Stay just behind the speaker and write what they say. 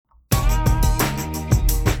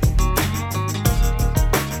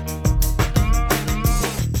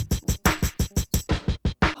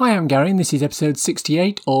Hi, I'm Gary and this is episode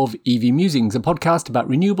 68 of EV Musings, a podcast about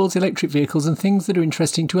renewables, electric vehicles and things that are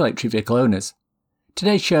interesting to electric vehicle owners.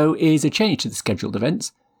 Today's show is a change to the scheduled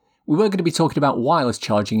events. We were going to be talking about wireless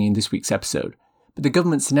charging in this week's episode, but the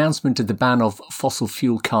government's announcement of the ban of fossil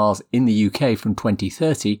fuel cars in the UK from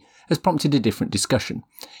 2030 has prompted a different discussion.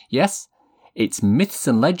 Yes, it's Myths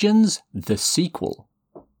and Legends, the sequel.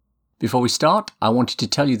 Before we start, I wanted to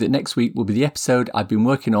tell you that next week will be the episode I've been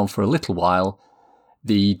working on for a little while,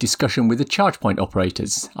 the discussion with the charge point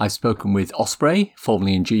operators. I've spoken with Osprey,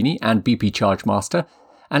 formerly Ingenie, and BP Chargemaster,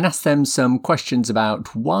 and asked them some questions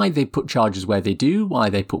about why they put chargers where they do, why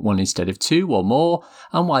they put one instead of two or more,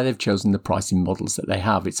 and why they've chosen the pricing models that they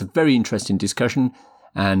have. It's a very interesting discussion,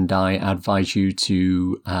 and I advise you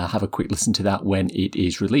to have a quick listen to that when it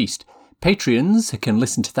is released. Patreons can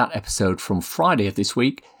listen to that episode from Friday of this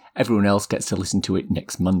week. Everyone else gets to listen to it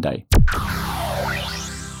next Monday.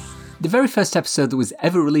 The very first episode that was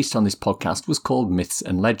ever released on this podcast was called Myths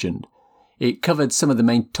and Legend. It covered some of the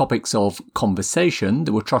main topics of conversation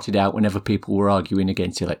that were trotted out whenever people were arguing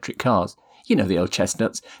against electric cars. You know the old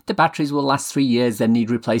chestnuts. The batteries will last 3 years, then need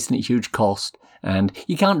replacing at huge cost, and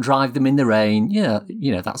you can't drive them in the rain. Yeah,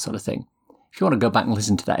 you know, that sort of thing. If you want to go back and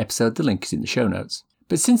listen to that episode, the link is in the show notes.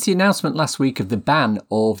 But since the announcement last week of the ban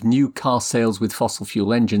of new car sales with fossil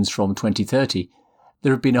fuel engines from 2030,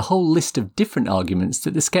 there have been a whole list of different arguments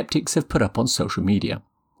that the skeptics have put up on social media.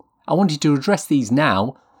 I wanted to address these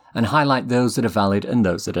now and highlight those that are valid and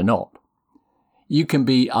those that are not. You can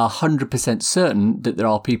be 100% certain that there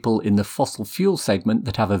are people in the fossil fuel segment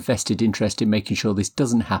that have a vested interest in making sure this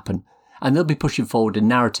doesn't happen, and they'll be pushing forward a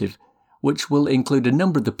narrative which will include a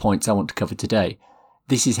number of the points I want to cover today.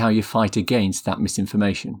 This is how you fight against that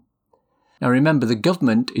misinformation. Now remember, the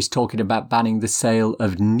government is talking about banning the sale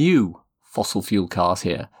of new fossil fuel cars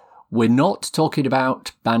here. We're not talking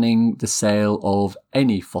about banning the sale of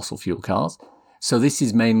any fossil fuel cars. So this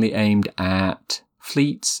is mainly aimed at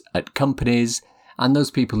fleets, at companies, and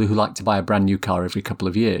those people who like to buy a brand new car every couple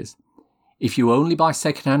of years. If you only buy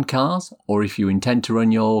second-hand cars, or if you intend to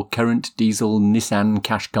run your current diesel Nissan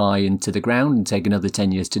Qashqai into the ground and take another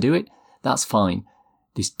 10 years to do it, that's fine.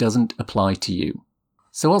 This doesn't apply to you.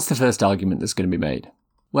 So what's the first argument that's going to be made?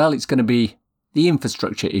 Well, it's going to be the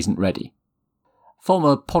infrastructure isn't ready.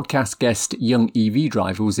 Former podcast guest Young EV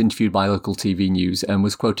Driver was interviewed by local TV news and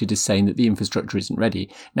was quoted as saying that the infrastructure isn't ready.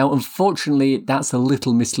 Now, unfortunately, that's a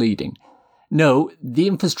little misleading. No, the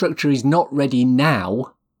infrastructure is not ready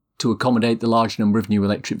now to accommodate the large number of new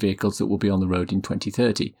electric vehicles that will be on the road in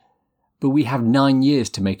 2030. But we have 9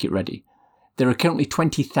 years to make it ready. There are currently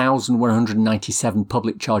 20,197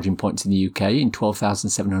 public charging points in the UK in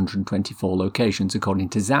 12,724 locations, according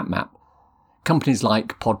to ZapMap. Companies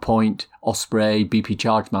like Pod Point, Osprey, BP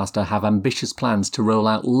Chargemaster have ambitious plans to roll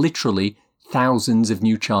out literally thousands of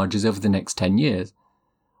new chargers over the next 10 years.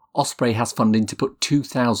 Osprey has funding to put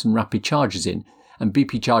 2,000 rapid chargers in, and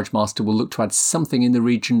BP Chargemaster will look to add something in the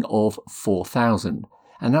region of 4,000.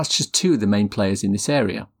 And that's just two of the main players in this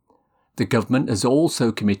area. The government has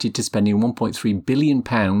also committed to spending £1.3 billion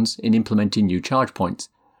in implementing new charge points,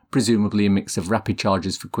 presumably a mix of rapid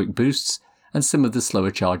chargers for quick boosts and some of the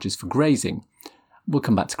slower chargers for grazing. We'll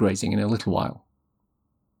come back to grazing in a little while.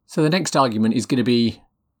 So the next argument is going to be,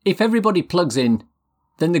 if everybody plugs in,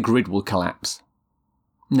 then the grid will collapse.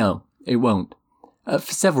 No, it won't.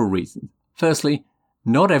 For several reasons. Firstly,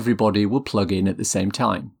 not everybody will plug in at the same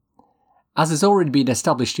time. As has already been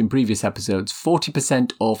established in previous episodes,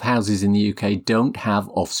 40% of houses in the UK don't have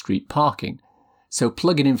off-street parking, so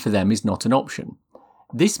plugging in for them is not an option.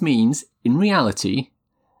 This means, in reality,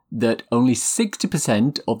 that only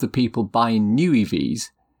 60% of the people buying new EVs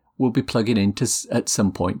will be plugging in at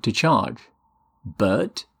some point to charge.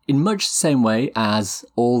 But in much the same way as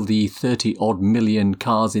all the 30-odd million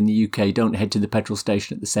cars in the UK don't head to the petrol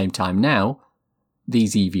station at the same time now,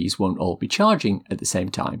 these EVs won't all be charging at the same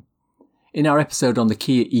time. In our episode on the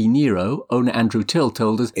Kia e-Niro, owner Andrew Till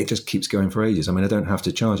told us, it just keeps going for ages. I mean, I don't have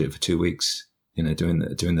to charge it for 2 weeks, doing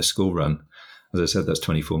the school run. As I said, that's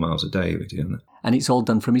 24 miles a day. And it's all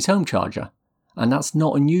done from his home charger. And that's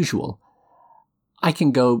not unusual. I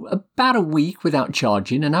can go about a week without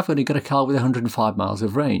charging, and I've only got a car with 105 miles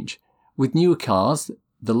of range. With newer cars,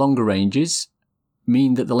 the longer ranges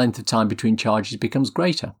mean that the length of time between charges becomes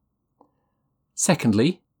greater.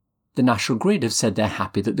 Secondly, the National Grid have said they're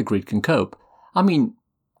happy that the grid can cope. I mean,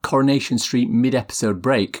 Coronation Street mid-episode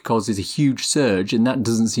break causes a huge surge, and that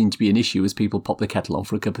doesn't seem to be an issue as people pop the kettle on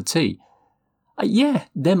for a cup of tea. Yeah,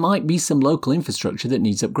 there might be some local infrastructure that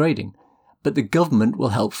needs upgrading, but the government will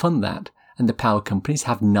help fund that, and the power companies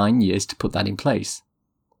have 9 years to put that in place.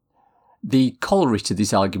 The corollary to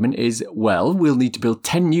this argument is, well, we'll need to build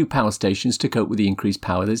 10 new power stations to cope with the increased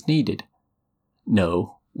power that's needed.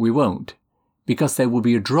 No, we won't, because there will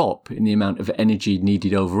be a drop in the amount of energy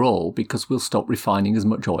needed overall because we'll stop refining as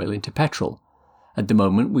much oil into petrol. At the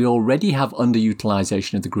moment, we already have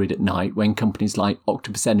underutilisation of the grid at night when companies like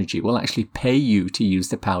Octopus Energy will actually pay you to use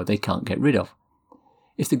the power they can't get rid of.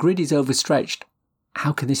 If the grid is overstretched,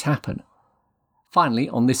 how can this happen? Finally,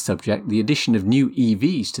 on this subject, the addition of new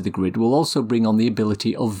EVs to the grid will also bring on the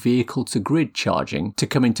ability of vehicle-to-grid charging to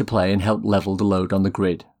come into play and help level the load on the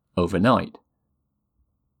grid overnight.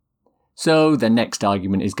 So the next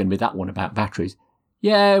argument is going to be that one about batteries.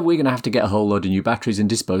 Yeah, we're going to have to get a whole load of new batteries, and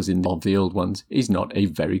disposing of the old ones is not a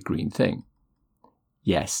very green thing.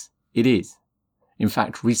 Yes, it is. In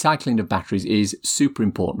fact, recycling of batteries is super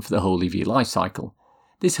important for the whole EV life cycle.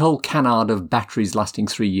 This whole canard of batteries lasting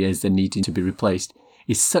 3 years then needing to be replaced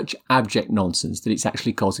is such abject nonsense that it's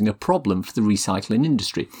actually causing a problem for the recycling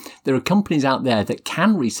industry. There are companies out there that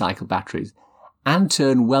can recycle batteries and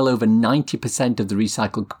turn well over 90% of the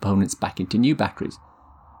recycled components back into new batteries.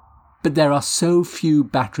 But there are so few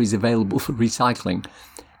batteries available for recycling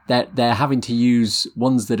that they're having to use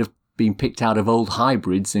ones that have been picked out of old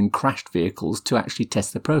hybrids and crashed vehicles to actually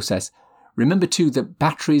test the process. Remember too that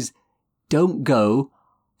batteries don't go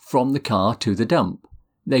from the car to the dump.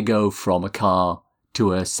 They go from a car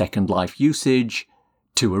to a second life usage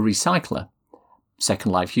to a recycler.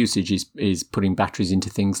 Second life usage is putting batteries into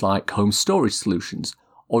things like home storage solutions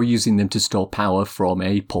or using them to store power from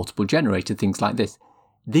a portable generator, things like this.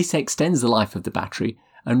 This extends the life of the battery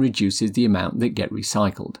and reduces the amount that get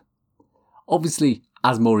recycled. Obviously,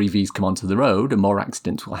 as more EVs come onto the road and more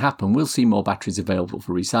accidents will happen, we'll see more batteries available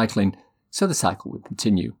for recycling, so the cycle will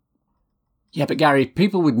continue. Yeah, but Gary,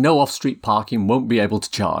 people with no off-street parking won't be able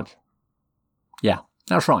to charge. Yeah,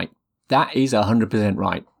 that's right. That is 100%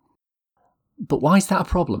 right. But why is that a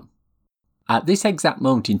problem? At this exact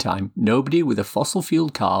moment in time, nobody with a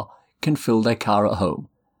fossil-fueled car can fill their car at home.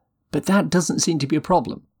 But that doesn't seem to be a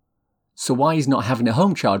problem. So why is not having a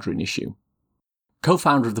home charger an issue?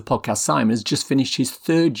 Co-founder of the podcast, Simon, has just finished his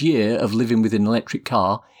 3rd year of living with an electric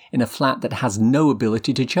car in a flat that has no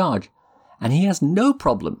ability to charge. And he has no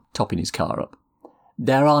problem topping his car up.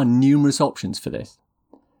 There are numerous options for this.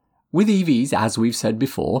 With EVs, as we've said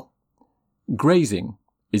before, grazing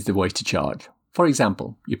is the way to charge. For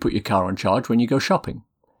example, you put your car on charge when you go shopping.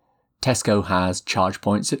 Tesco has charge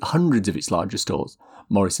points at hundreds of its larger stores.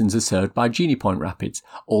 Morrison's are served by Genie Point Rapids.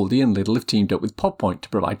 Aldi and Lidl have teamed up with Pod Point to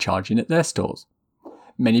provide charging at their stores.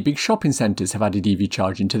 Many big shopping centres have added EV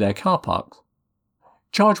charging to their car parks.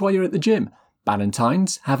 Charge while you're at the gym.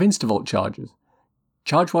 Ballantyne's have Instavolt chargers.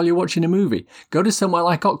 Charge while you're watching a movie. Go to somewhere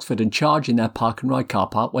like Oxford and charge in their park and ride car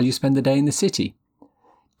park while you spend the day in the city.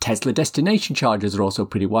 Tesla destination chargers are also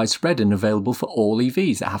pretty widespread and available for all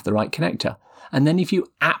EVs that have the right connector. And then if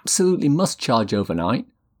you absolutely must charge overnight,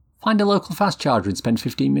 find a local fast charger and spend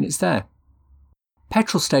 15 minutes there.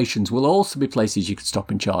 Petrol stations will also be places you can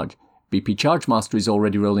stop and charge. BP ChargeMaster is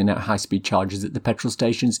already rolling out high-speed chargers at the petrol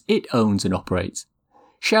stations it owns and operates.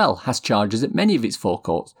 Shell has chargers at many of its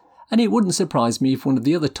forecourts, and it wouldn't surprise me if one of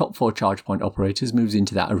the other top 4 charge point operators moves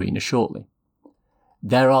into that arena shortly.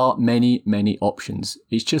 There are many, many options.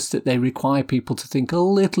 It's just that they require people to think a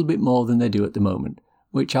little bit more than they do at the moment,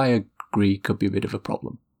 which I agree could be a bit of a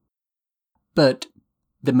problem. But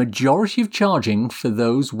the majority of charging for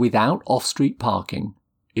those without off-street parking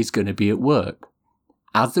is going to be at work.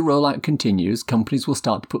 As the rollout continues, companies will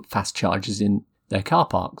start to put fast chargers in their car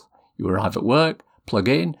parks. You arrive at work, plug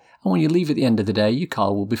in, and when you leave at the end of the day, your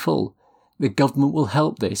car will be full. The government will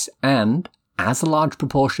help this, and as a large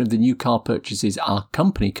proportion of the new car purchases are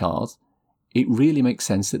company cars, it really makes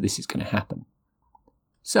sense that this is going to happen.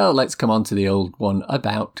 So let's come on to the old one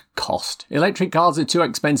about cost. Electric cars are too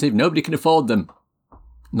expensive, nobody can afford them.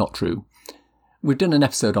 Not true. We've done an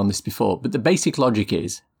episode on this before, but the basic logic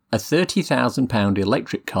is a £30,000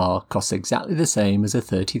 electric car costs exactly the same as a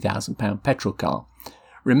 £30,000 petrol car.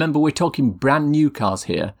 Remember, we're talking brand new cars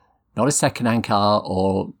here, not a second-hand car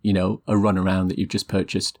or, a runaround that you've just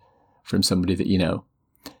purchased from somebody that you know.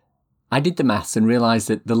 I did the maths and realised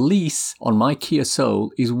that the lease on my Kia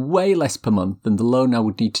Soul is way less per month than the loan I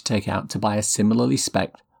would need to take out to buy a similarly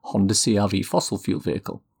spec'd Honda CR-V fossil fuel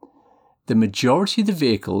vehicle. The majority of the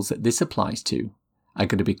vehicles that this applies to are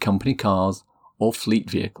going to be company cars or fleet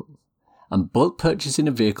vehicles, and bulk purchasing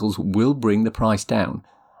of vehicles will bring the price down.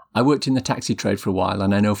 I worked in the taxi trade for a while,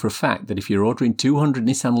 and I know for a fact that if you're ordering 200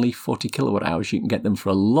 Nissan Leaf 40 kilowatt hours, you can get them for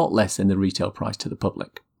a lot less than the retail price to the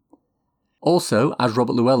public. Also, as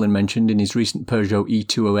Robert Llewellyn mentioned in his recent Peugeot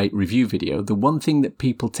E208 review video, the one thing that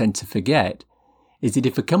people tend to forget is that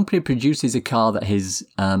if a company produces a car that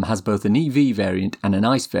has both an EV variant and an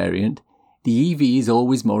ICE variant, the EV is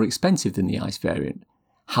always more expensive than the ICE variant.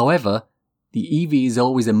 However, the EV is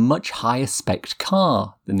always a much higher spec'd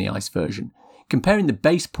car than the ICE version. Comparing the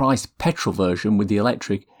base price petrol version with the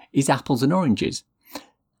electric is apples and oranges.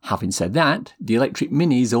 Having said that, the electric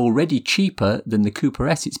Mini is already cheaper than the Cooper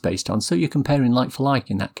S it's based on, so you're comparing like for like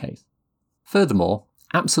in that case. Furthermore,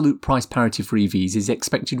 absolute price parity for EVs is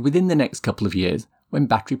expected within the next couple of years when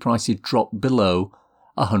battery prices drop below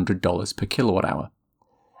 $100 per kilowatt hour.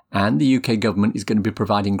 And the UK government is going to be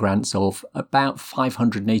providing grants of about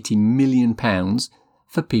 £580 million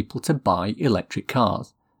for people to buy electric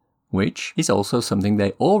cars, which is also something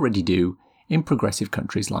they already do in progressive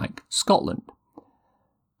countries like Scotland.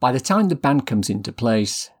 By the time the ban comes into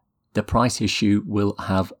place, the price issue will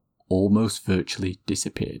have almost virtually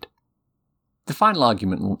disappeared. The final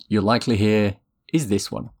argument you'll likely hear is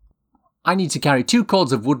this one. I need to carry 2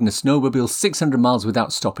 cords of wood and a snowmobile 600 miles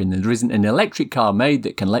without stopping, and there isn't an electric car made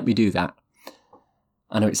that can let me do that.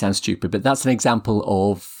 I know it sounds stupid, but that's an example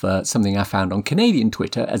of something I found on Canadian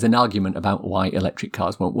Twitter as an argument about why electric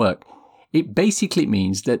cars won't work. It basically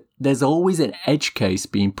means that there's always an edge case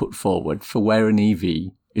being put forward for where an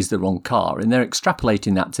EV is the wrong car, and they're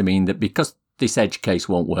extrapolating that to mean that because this edge case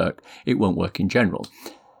won't work, it won't work in general.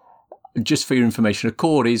 Just for your information, a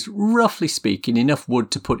cord is, roughly speaking, enough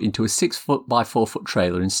wood to put into a 6 foot by 4 foot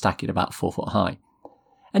trailer and stack it about 4 foot high.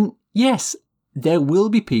 And yes, there will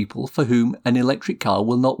be people for whom an electric car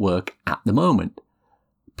will not work at the moment.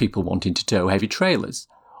 People wanting to tow heavy trailers,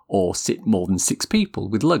 or sit more than 6 people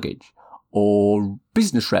with luggage, or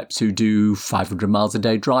business reps who do 500 miles a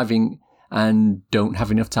day driving and don't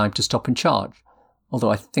have enough time to stop and charge.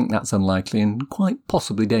 Although I think that's unlikely and quite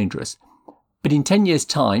possibly dangerous. But in 10 years'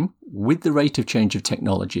 time, with the rate of change of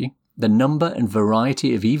technology, the number and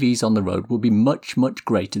variety of EVs on the road will be much, much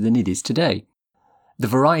greater than it is today. The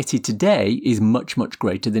variety today is much, much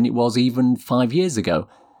greater than it was even 5 years ago.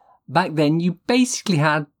 Back then, you basically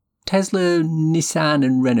had Tesla, Nissan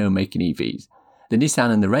and Renault making EVs. The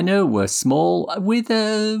Nissan and the Renault were small with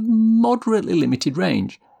a moderately limited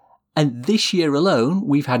range. And this year alone,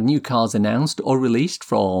 we've had new cars announced or released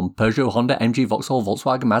from Peugeot, Honda, MG, Vauxhall,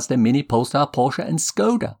 Volkswagen, Mazda, Mini, Polestar, Porsche and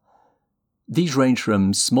Skoda. These range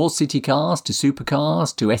from small city cars to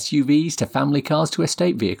supercars to SUVs to family cars to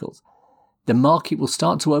estate vehicles. The market will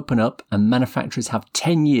start to open up and manufacturers have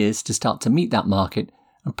 10 years to start to meet that market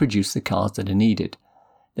and produce the cars that are needed.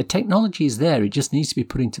 The technology is there, it just needs to be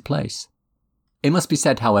put into place. It must be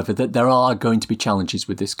said, however, that there are going to be challenges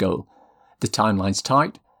with this goal. The timeline's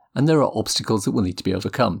tight, and there are obstacles that will need to be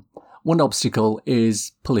overcome. One obstacle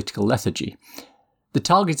is political lethargy. The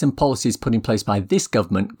targets and policies put in place by this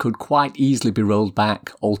government could quite easily be rolled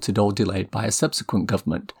back, altered or delayed by a subsequent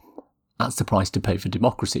government. That's the price to pay for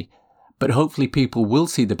democracy. But hopefully people will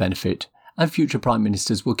see the benefit, and future Prime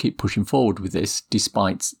Ministers will keep pushing forward with this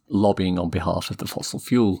despite lobbying on behalf of the fossil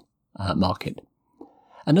fuel market.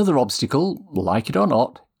 Another obstacle, like it or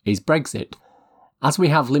not, is Brexit. As we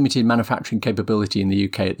have limited manufacturing capability in the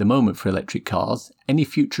UK at the moment for electric cars, any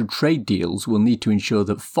future trade deals will need to ensure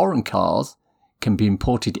that foreign cars can be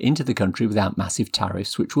imported into the country without massive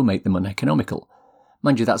tariffs, which will make them uneconomical.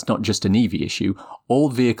 Mind you, that's not just an EV issue. All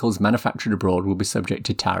vehicles manufactured abroad will be subject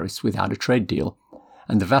to tariffs without a trade deal.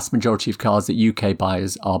 And the vast majority of cars that UK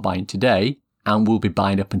buyers are buying today, and will be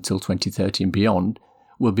buying up until 2030 and beyond,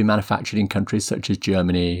 will be manufactured in countries such as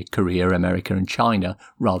Germany, Korea, America and China,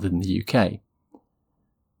 rather than the UK.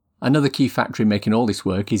 Another key factor in making all this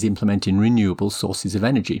work is implementing renewable sources of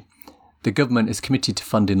energy. The government is committed to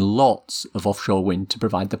funding lots of offshore wind to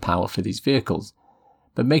provide the power for these vehicles.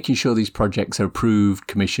 But making sure these projects are approved,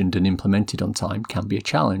 commissioned and implemented on time can be a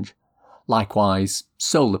challenge. Likewise,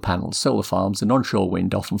 solar panels, solar farms and onshore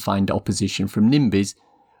wind often find opposition from NIMBYs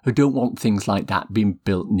who don't want things like that being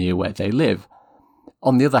built near where they live.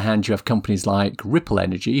 On the other hand, you have companies like Ripple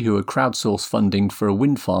Energy who are crowdsourced funding for a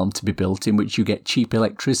wind farm to be built in which you get cheap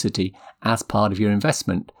electricity as part of your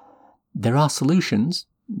investment. There are solutions,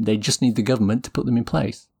 they just need the government to put them in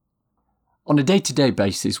place. On a day-to-day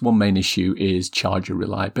basis, one main issue is charger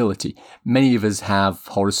reliability. Many of us have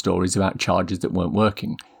horror stories about chargers that weren't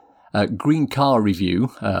working. Green Car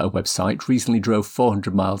Review, a website, recently drove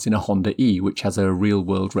 400 miles in a Honda E, which has a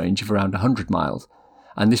real-world range of around 100 miles.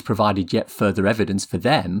 And this provided yet further evidence for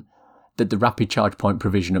them that the rapid charge point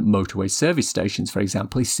provision at motorway service stations, for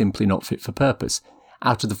example, is simply not fit for purpose.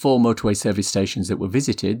 Out of the 4 motorway service stations that were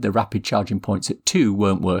visited, the rapid charging points at 2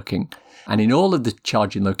 weren't working, and in all of the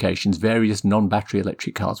charging locations, various non-battery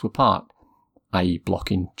electric cars were parked, i.e.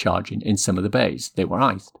 blocking charging in some of the bays. They were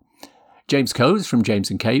iced. James Coates from James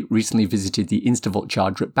 & Kate recently visited the Instavolt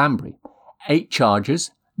charger at Banbury. 8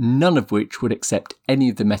 chargers, none of which would accept any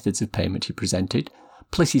of the methods of payment he presented,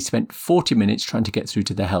 plus he spent 40 minutes trying to get through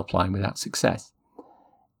to the helpline without success.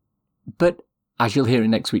 But, as you'll hear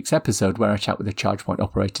in next week's episode where I chat with the charge point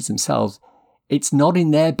operators themselves, it's not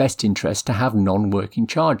in their best interest to have non-working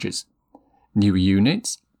chargers. Newer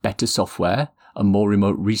units, better software, and more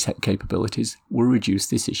remote reset capabilities will reduce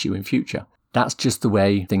this issue in future. That's just the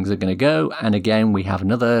way things are going to go, and again, we have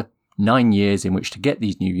another 9 years in which to get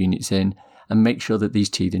these new units in and make sure that these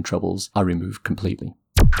teething troubles are removed completely.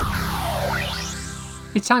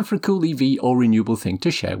 It's time for a cool EV or renewable thing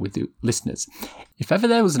to share with the listeners. If ever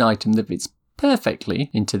there was an item that fits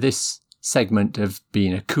perfectly into this segment of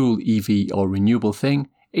being a cool EV or renewable thing,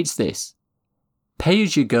 it's this.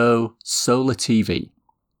 Pay-as-you-go solar TV.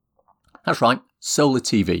 That's right, solar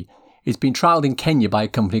TV. It's been trialled in Kenya by a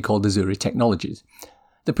company called Azuri Technologies.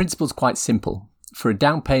 The principle's quite simple. For a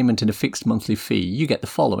down payment and a fixed monthly fee, you get the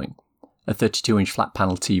following. A 32-inch flat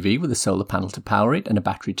panel TV with a solar panel to power it and a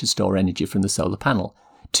battery to store energy from the solar panel.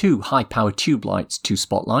 2 high-power tube lights, 2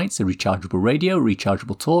 spotlights, a rechargeable radio,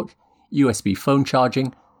 rechargeable torch, USB phone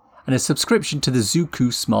charging, and a subscription to the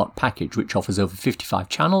Zuku Smart Package, which offers over 55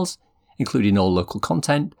 channels, including all local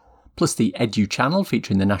content, plus the Edu channel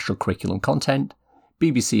featuring the national curriculum content,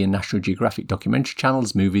 BBC and National Geographic documentary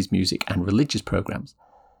channels, movies, music, and religious programmes.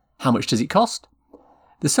 How much does it cost?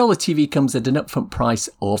 The solar TV comes at an upfront price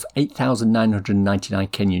of 8,999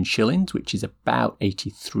 Kenyan shillings, which is about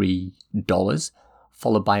 $83,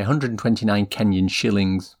 followed by 129 Kenyan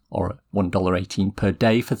shillings, or $1.18 per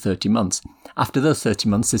day for 30 months. After those 30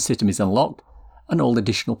 months, the system is unlocked and all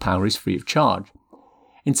additional power is free of charge.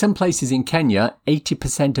 In some places in Kenya,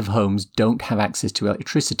 80% of homes don't have access to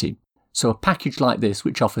electricity. So a package like this,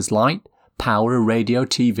 which offers light, power, a radio,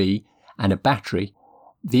 TV, and a battery,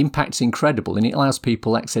 the impact's incredible and it allows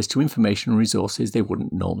people access to information and resources they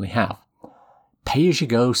wouldn't normally have.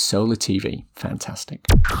 Pay-as-you-go solar TV. Fantastic.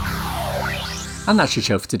 And that's your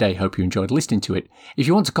show for today. Hope you enjoyed listening to it. If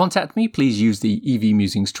you want to contact me, please use the EV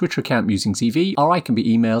Musings Twitter account, MusingsEV, or I can be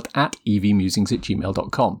emailed at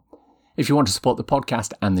evmusings@gmail.com. If you want to support the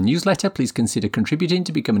podcast and the newsletter, please consider contributing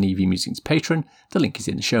to become an EV Musings patron. The link is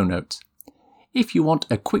in the show notes. If you want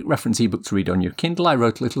a quick reference ebook to read on your Kindle, I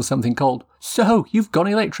wrote a little something called So You've Gone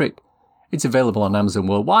Electric. It's available on Amazon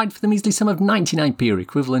worldwide for the measly sum of 99p or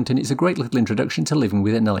equivalent, and it's a great little introduction to living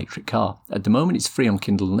with an electric car. At the moment, it's free on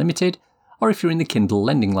Kindle Unlimited, or if you're in the Kindle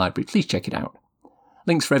Lending Library, please check it out.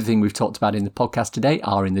 Links for everything we've talked about in the podcast today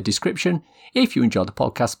are in the description. If you enjoyed the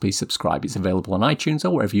podcast, please subscribe. It's available on iTunes or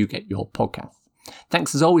wherever you get your podcasts.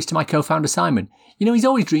 Thanks as always to my co-founder Simon. You know, he's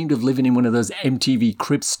always dreamed of living in one of those MTV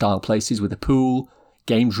Cribs-style places with a pool,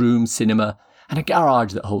 games room, cinema, and a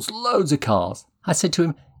garage that holds loads of cars. I said to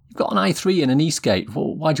him, "You've got an i3 and an Escape.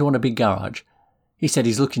 Well, why do you want a big garage?" He said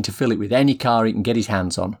he's looking to fill it with any car he can get his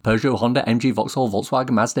hands on. Peugeot, Honda, MG, Vauxhall,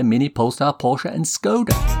 Volkswagen, Mazda, Mini, Polestar, Porsche and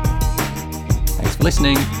Skoda. Thanks for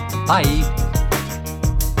listening. Bye.